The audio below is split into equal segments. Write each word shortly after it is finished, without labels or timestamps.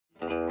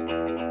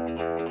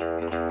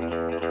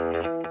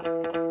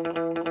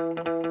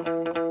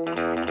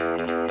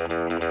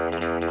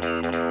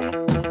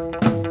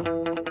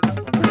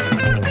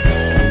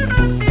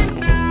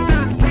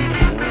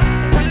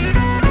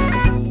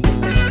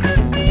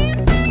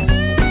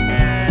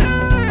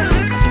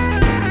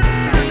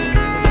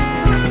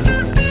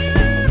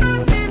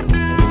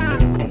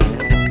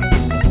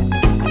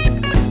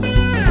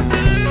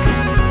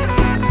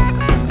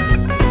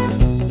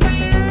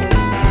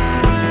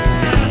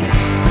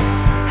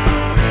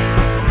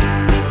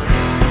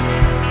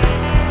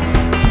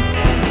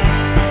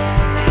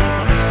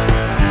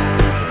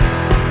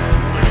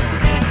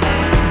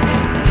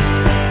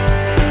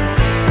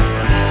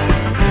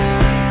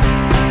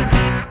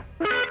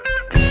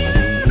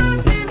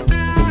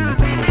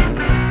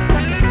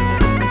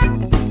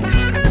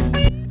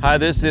Hi,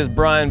 this is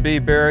Brian B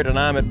Barrett, and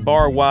I'm at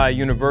Bary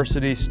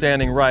University,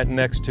 standing right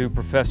next to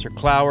Professor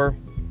Clower,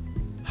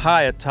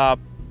 high atop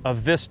a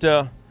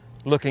vista,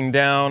 looking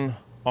down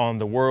on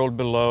the world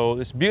below.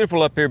 It's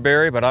beautiful up here,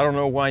 Bary, but I don't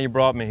know why you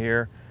brought me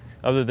here,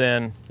 other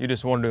than you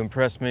just wanted to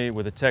impress me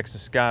with the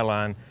Texas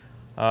skyline.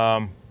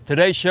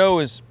 Today's show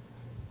is,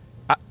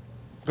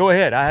 go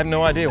ahead, I have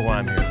no idea why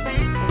I'm here.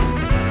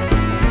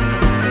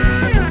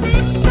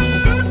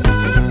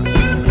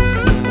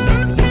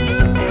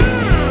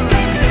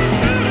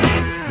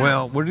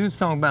 Well, we're just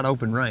talking about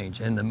open range,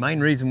 and the main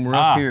reason we're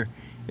up here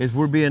is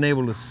we're being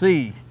able to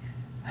see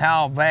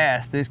how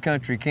vast this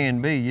country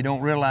can be. You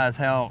don't realize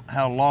how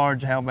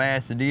large, how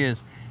vast it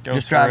is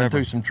just driving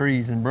through some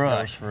trees and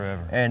brush. Goes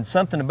forever. And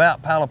something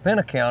about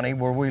Palapena County,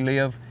 where we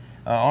live,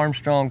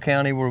 Armstrong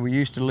County, where we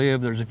used to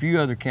live, there's a few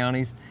other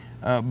counties.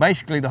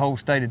 Basically, the whole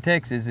state of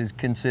Texas is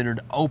considered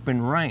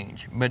open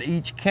range, but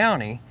each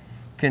county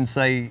can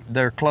say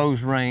they're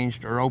closed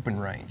ranged or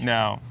open range.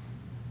 Now,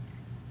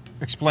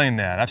 explain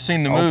that. I've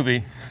seen the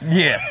movie.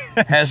 Yes,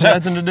 has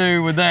nothing to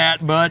do with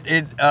that, but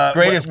it...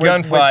 greatest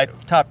gunfight,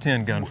 top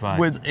 10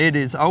 gunfight. It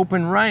is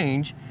open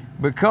range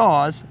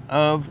because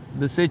of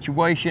the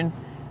situation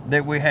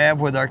that we have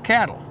with our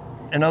cattle.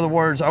 In other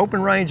words,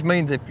 open range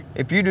means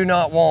if you do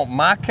not want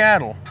my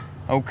cattle,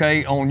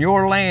 okay, on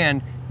your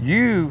land,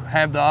 you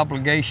have the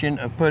obligation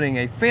of putting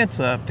a fence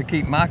up to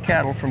keep my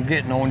cattle from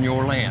getting on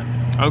your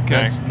land.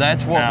 Okay.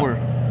 That's what we're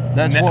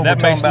talking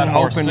about,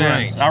 open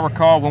range. I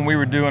recall when we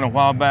were doing a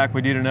while back,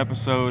 we did an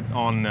episode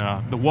on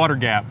the water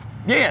gap.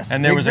 Yes,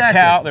 and there was a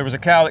cow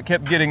that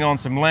kept getting on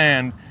some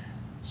land.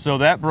 So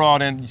that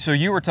brought in, so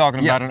you were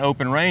talking about an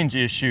open range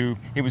issue.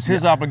 It was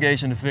his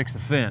obligation to fix the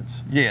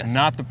fence. Yes.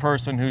 Not the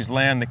person whose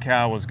land the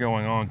cow was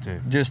going on to.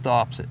 Just the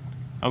opposite.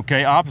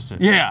 Okay,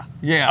 opposite. Yeah,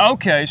 yeah.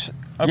 Okay,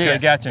 okay,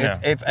 yes. Gotcha now.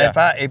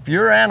 If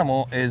your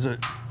animal is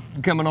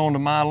coming onto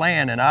my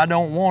land and I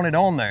don't want it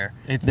on there,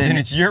 then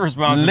it's your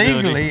responsibility.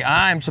 Legally,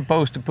 I'm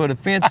supposed to put a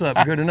fence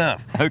up good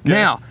enough. Okay.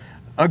 Now,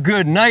 a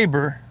good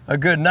neighbor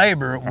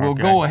will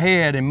go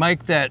ahead and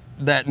make that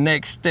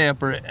next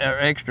step or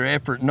extra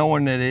effort,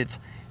 knowing that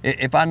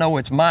if I know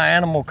it's my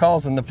animal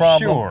causing the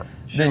problem,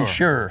 then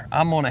sure,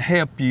 I'm going to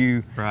help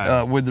you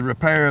with the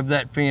repair of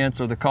that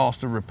fence or the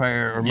cost of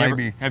repair, or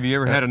maybe. Have you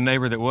ever had a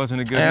neighbor that wasn't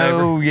a good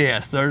neighbor? Oh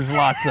yes, there's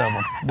lots of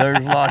them.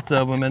 There's lots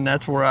of them, and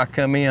that's where I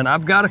come in.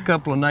 I've got a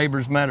couple of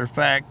neighbors, matter of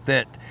fact,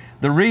 that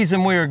the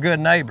reason we are good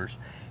neighbors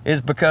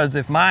is because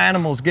if my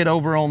animals get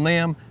over on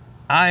them,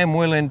 I am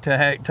willing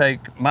to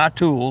take my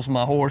tools,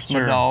 my horse,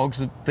 my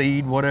dogs,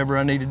 feed, whatever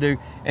I need to do,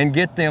 and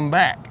get them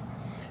back.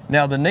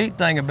 Now, the neat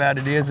thing about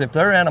it is if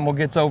their animal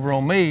gets over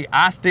on me,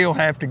 I still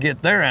have to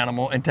get their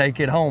animal and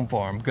take it home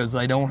for them because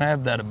they don't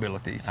have that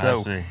ability. So, I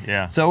see,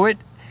 yeah. So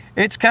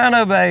it's kind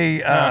of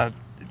a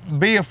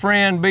be a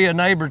friend, be a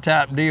neighbor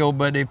type deal,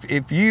 but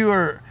if you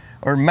are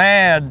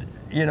mad,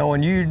 you know,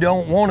 and you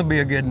don't want to be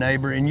a good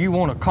neighbor and you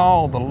want to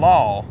call the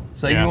law,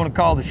 say you want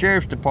to call the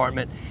sheriff's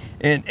department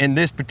in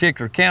this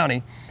particular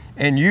county,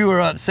 and you are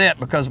upset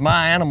because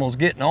my animal's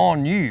getting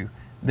on you,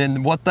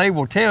 then what they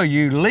will tell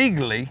you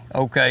legally,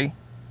 okay,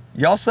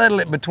 y'all settle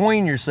it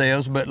between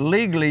yourselves, but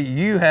legally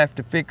you have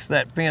to fix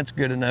that fence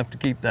good enough to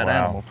keep that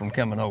animal from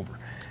coming over.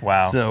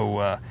 Wow.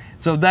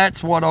 So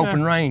that's what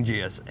open range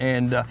is.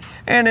 And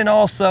then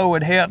also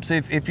it helps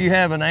if you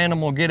have an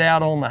animal get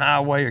out on the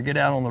highway or get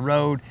out on the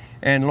road,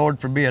 and Lord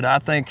forbid, I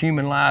think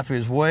human life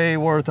is way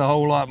worth a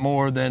whole lot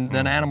more than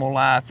animal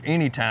life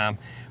anytime.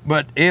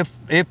 But if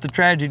the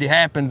tragedy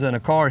happens and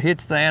a car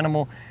hits the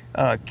animal,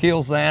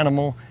 kills the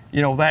animal,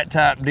 you know, that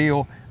type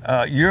deal,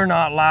 you're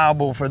not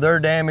liable for their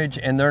damage,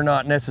 and they're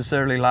not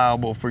necessarily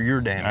liable for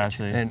your damage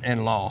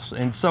and loss.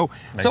 And so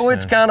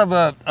it's kind of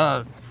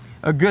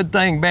a good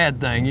thing, bad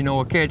thing, you know,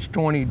 a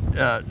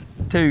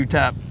catch-22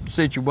 type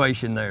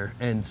situation there.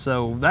 And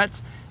so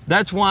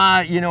that's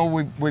why, you know,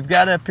 we've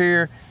got up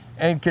here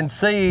and can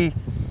see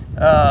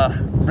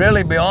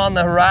really beyond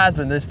the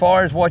horizon. As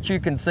far as what you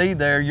can see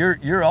there,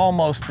 you're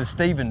almost to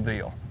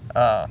Stephenville.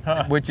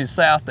 Which is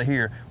south of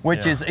here,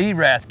 which is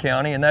Erath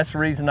County, and that's the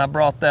reason I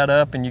brought that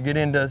up. And you get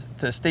into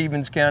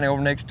Stevens County over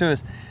next to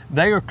us,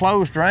 they are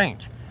closed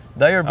range.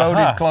 They are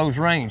voted closed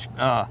range.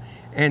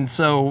 And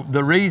so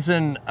the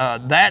reason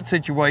that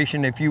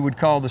situation, if you would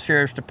call the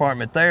sheriff's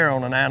department there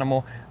on an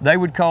animal, they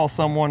would call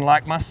someone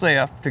like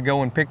myself to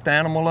go and pick the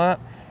animal up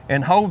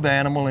and hold the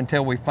animal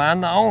until we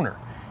find the owner.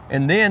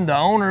 And then the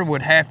owner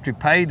would have to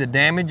pay the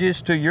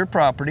damages to your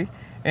property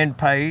and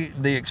pay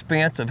the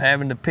expense of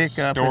having to pick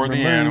up and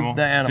remove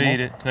the animal, feed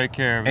it, take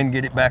care of it, and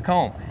get it back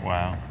home.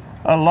 Wow.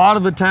 A lot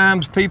of the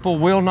times people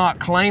will not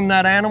claim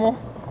that animal,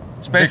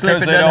 especially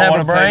if it doesn't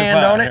have a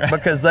brand on it,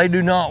 because they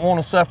do not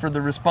want to suffer the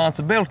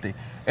responsibility.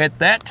 At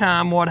that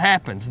time, what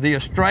happens? The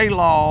estray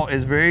law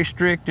is very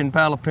strict in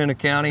Palapena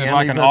County. It's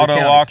like an auto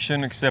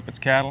auction, except it's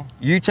cattle?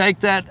 You take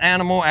that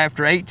animal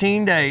after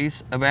 18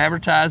 days of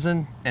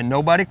advertising and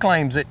nobody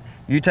claims it,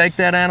 you take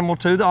that animal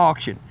to the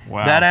auction.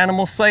 Wow. That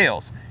animal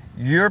sells.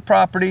 Your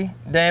property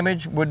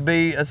damage would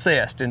be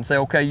assessed and say,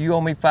 okay, you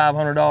owe me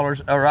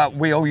 $500, or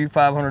we owe you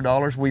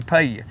 $500, we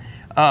pay you.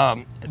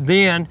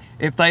 Then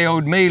if they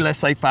owed me, let's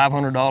say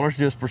 $500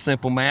 just for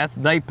simple math,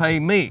 they pay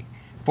me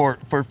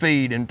for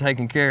feed and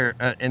taking care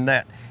in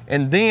that.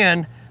 And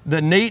then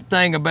the neat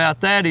thing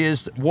about that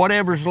is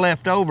whatever's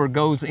left over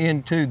goes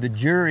into the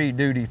jury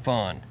duty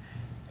fund.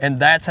 And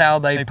that's how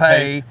they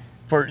pay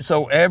for,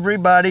 so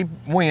everybody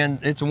wins.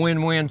 It's a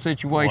win-win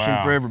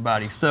situation for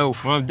everybody. So,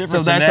 well,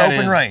 so that's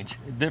open range.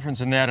 The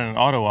difference in that and an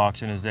auto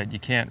auction is that you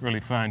can't really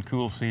find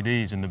cool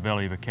CDs in the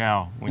belly of a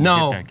cow when you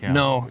get that cow.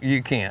 No,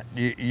 you can't.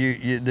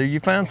 You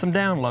find some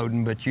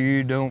downloading, but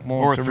you don't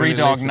want to really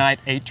Three-Dog Night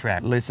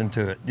 8-track. Listen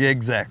to it. Yeah,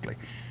 exactly.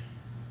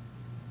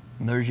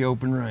 And there's your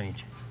open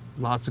range.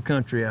 Lots of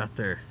country out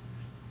there.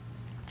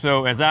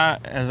 So as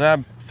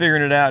I'm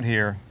figuring it out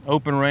here,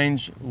 open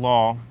range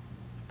law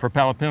for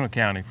Palo Pinto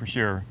County for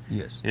sure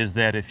is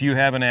that if you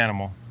have an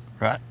animal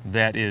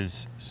that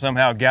is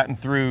somehow gotten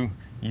through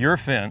your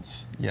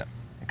fence and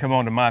come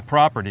onto my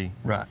property,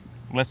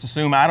 let's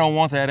assume I don't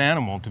want that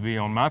animal to be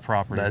on my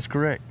property. That's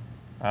correct.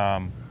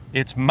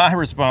 It's my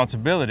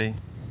responsibility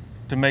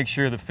to make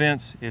sure the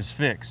fence is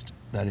fixed.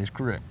 That is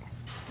correct.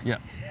 Yeah.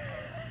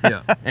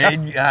 Yeah,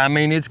 and I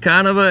mean, it's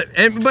kind of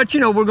but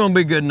you know, we're going to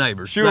be good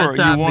neighbors. Sure,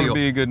 you want to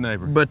be a good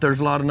neighbor. But there's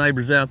a lot of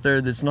neighbors out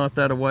there that's not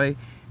that way.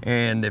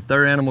 And if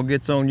their animal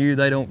gets on you,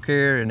 they don't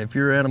care. And if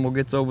your animal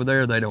gets over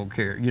there, they don't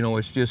care. You know,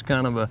 it's just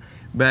kind of a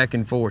back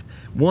and forth.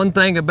 One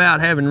thing about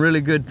having really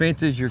good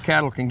fences, your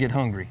cattle can get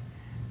hungry.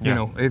 You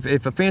know,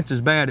 if a fence is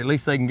bad, at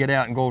least they can get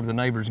out and go to the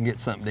neighbors and get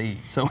something to eat.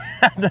 So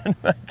it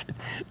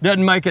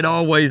doesn't make it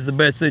always the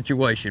best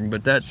situation,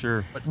 but that's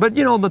sure. But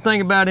you know, the thing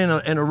about in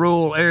a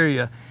rural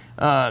area,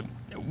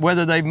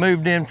 whether they've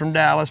moved in from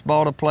Dallas,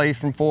 bought a place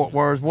from Fort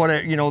Worth,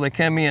 whatever, you know, they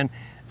come in,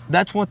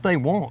 that's what they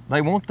want.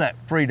 They want that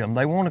freedom.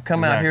 They want to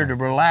come out here to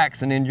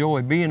relax and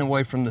enjoy being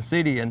away from the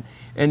city,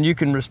 and you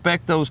can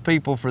respect those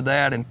people for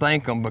that and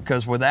thank them,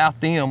 because without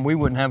them, we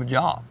wouldn't have a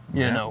job,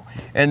 you know.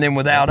 And then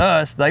without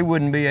us, they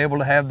wouldn't be able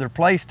to have their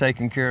place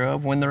taken care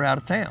of when they're out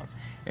of town.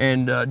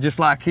 And just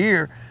like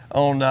here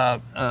on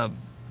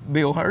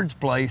Bill Hurd's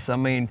place, I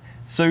mean,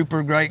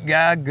 super great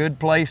guy, good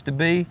place to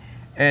be.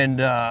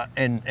 And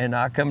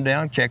I come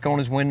down, check on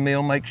his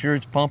windmill, make sure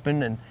it's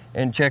pumping,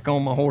 and check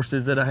on my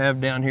horses that I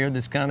have down here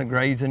that's kind of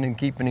grazing and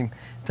keeping him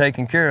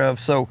taken care of.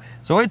 So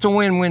it's a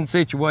win-win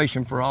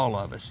situation for all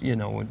of us, you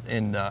know.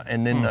 And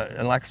then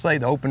and like I say,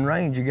 the open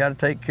range, you got to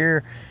take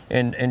care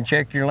and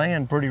check your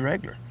land pretty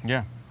regular.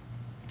 Yeah.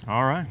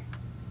 All right.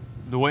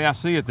 The way I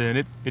see it,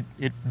 then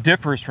it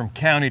differs from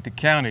county to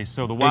county.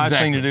 So the wise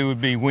thing to do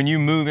would be when you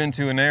move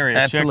into an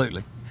area,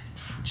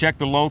 check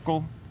the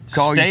local.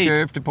 Call your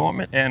sheriff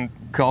department and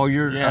call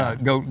your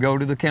go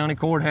to the county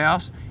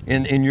courthouse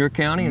in your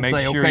county and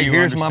say, okay,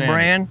 here's my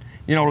brand.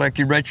 You know, like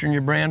you're registering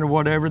your brand or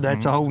whatever.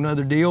 That's a whole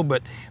nother deal.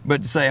 But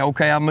to say,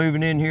 okay, I'm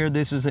moving in here.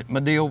 This is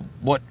my deal.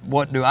 What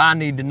do I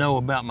need to know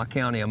about my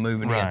county I'm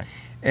moving in?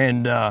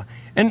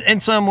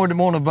 And some would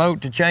want to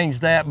vote to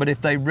change that. But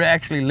if they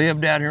actually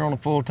lived out here on a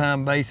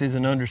full-time basis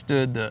and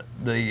understood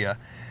the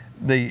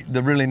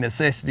really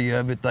necessity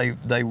of it,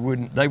 they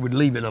would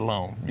leave it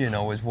alone, you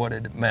know, is what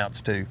it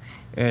amounts to.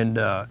 And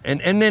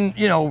then,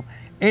 you know,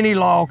 any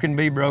law can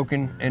be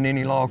broken and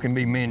any law can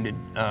be mended,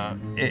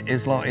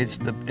 as long it's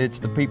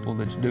the people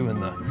that's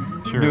doing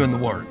the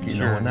work, you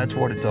know, and that's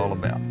what it's all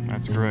about.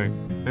 That's great.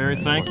 Bary,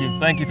 thank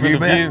you for the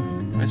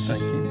view. It's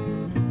just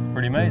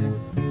pretty amazing.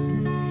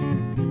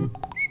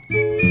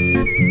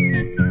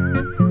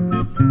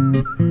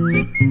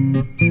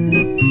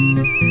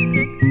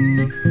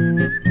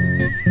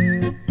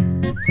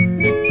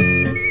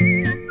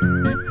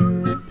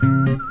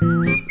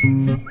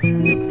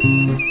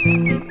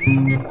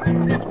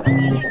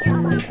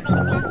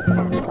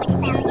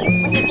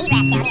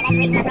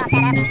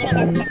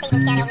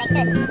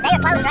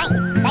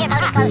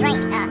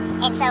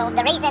 And so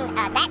the reason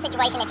that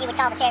situation, if you would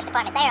call the sheriff's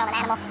department there on an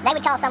animal, they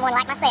would call someone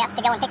like myself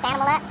to go and pick the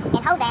animal up and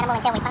hold the animal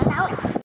until we found the owner.